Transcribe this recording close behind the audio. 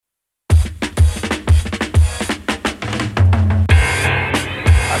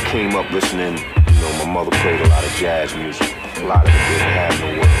came up listening, my mother played a lot of jazz music. A lot of it didn't have no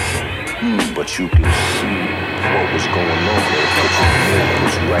words on it. But you could see what was going on there. Put you in the mood,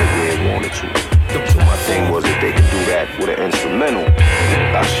 put you right where it wanted to. So my thing was if they could do that with an instrumental,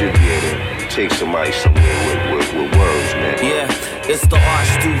 I should be able to take somebody somewhere with words, man. Yeah, it's the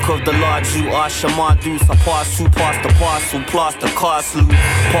Archduke of the large you, Archamadus. I pass through, pass the parcel, plus the car slew,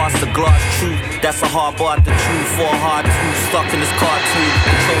 pass the glass truth. That's a hard bar to chew for a hard tooth. Stuck in this cartoon,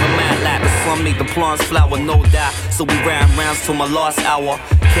 control the man like the sun, make the plants flower, no doubt. So we ran rounds till my last hour.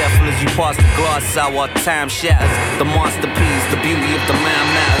 Careful as you pass the glass hour, time shatters. The masterpiece, the beauty of the man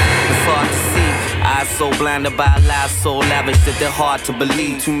matters. It's hard to see. Eyes so blinded by lives so lavish that they're hard to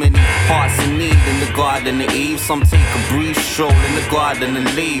believe. Too many hearts in need in the Garden of Eve. Some take a brief stroll in the garden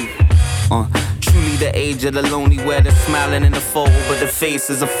and leave. Truly the age of the lonely, where they're smiling in the fold, but the face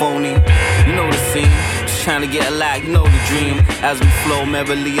is a phony. You know the scene, just trying to get a lot, you know the dream. As we flow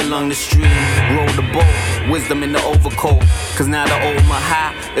merrily along the stream, roll the boat, wisdom in the overcoat. Cause now the old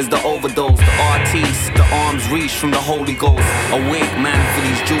Maha is the overdose. The artiste, the arms reach from the Holy Ghost. Awake man for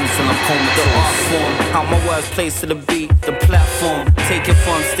these jewels till I'm comatose. The art form, how my words placed to the beat. The platform, take it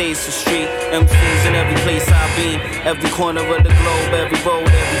from stage to street. MCs in every place I've been, every corner of the globe, every road,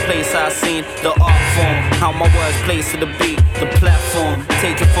 every place I've seen. The art form, how my words placed to the beat. The platform,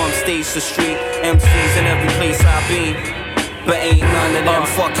 take it from stage to street. MCs in every place I've been, but ain't none of them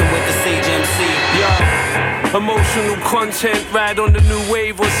fucking with the sage MC. Yeah, emotional content, ride on the new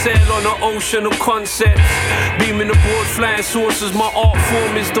wave or sail on the ocean of concepts. Beaming the board, flying saucers. My art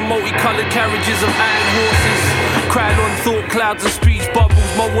form is the multicolored carriages of iron horses. Cried on thought clouds and speech bubbles.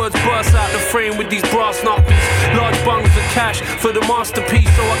 My words burst out the frame with these brass knuckles. Large bundles of cash for the masterpiece,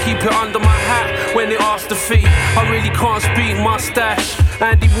 so I keep it under my hat when they ask the fee. I really can't speak, mustache.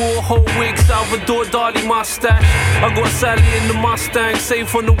 Andy Warhol wig, Salvador Dali mustache. I got Sally in the Mustang,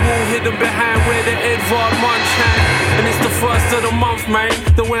 safe on the wall, hidden behind where the Edvard Munch hang. And it's the first of the month, man.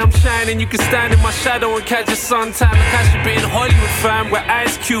 The way I'm shining, you can stand in my shadow and catch a suntan. Like I should be in Hollywood, fam, where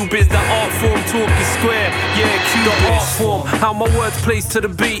Ice Cube is. The art form talking square, yeah, Cube. The art form, how my words place to the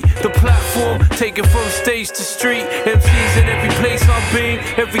beat. The platform, take it from stage to street. MCs in every place I've been,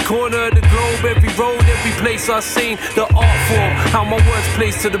 every corner of the globe, every road, every place I've seen. The art form, how my words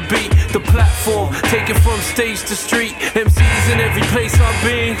place to the beat. The platform, take it from stage to street. MCs in every place I've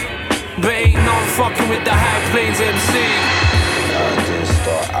been, but ain't none fucking with the high plains MC. It didn't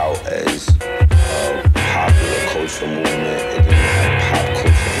start out as a popular culture movement. It didn't have pop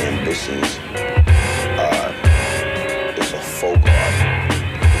culture ambitions. It's a folk art.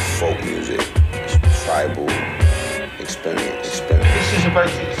 It's folk music. It's tribal experience. This is a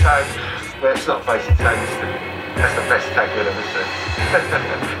basic tag. Well, it's not a basic tag. That's the best tag you'll ever see.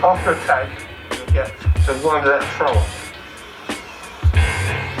 After a tag, you'll get some rhymes out of throw.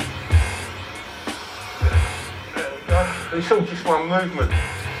 It's all just one movement.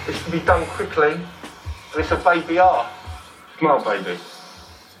 It's to be done quickly, and it's a baby art. Smile, baby.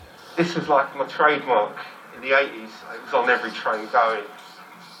 This was like my trademark in the 80s. It was on every train going.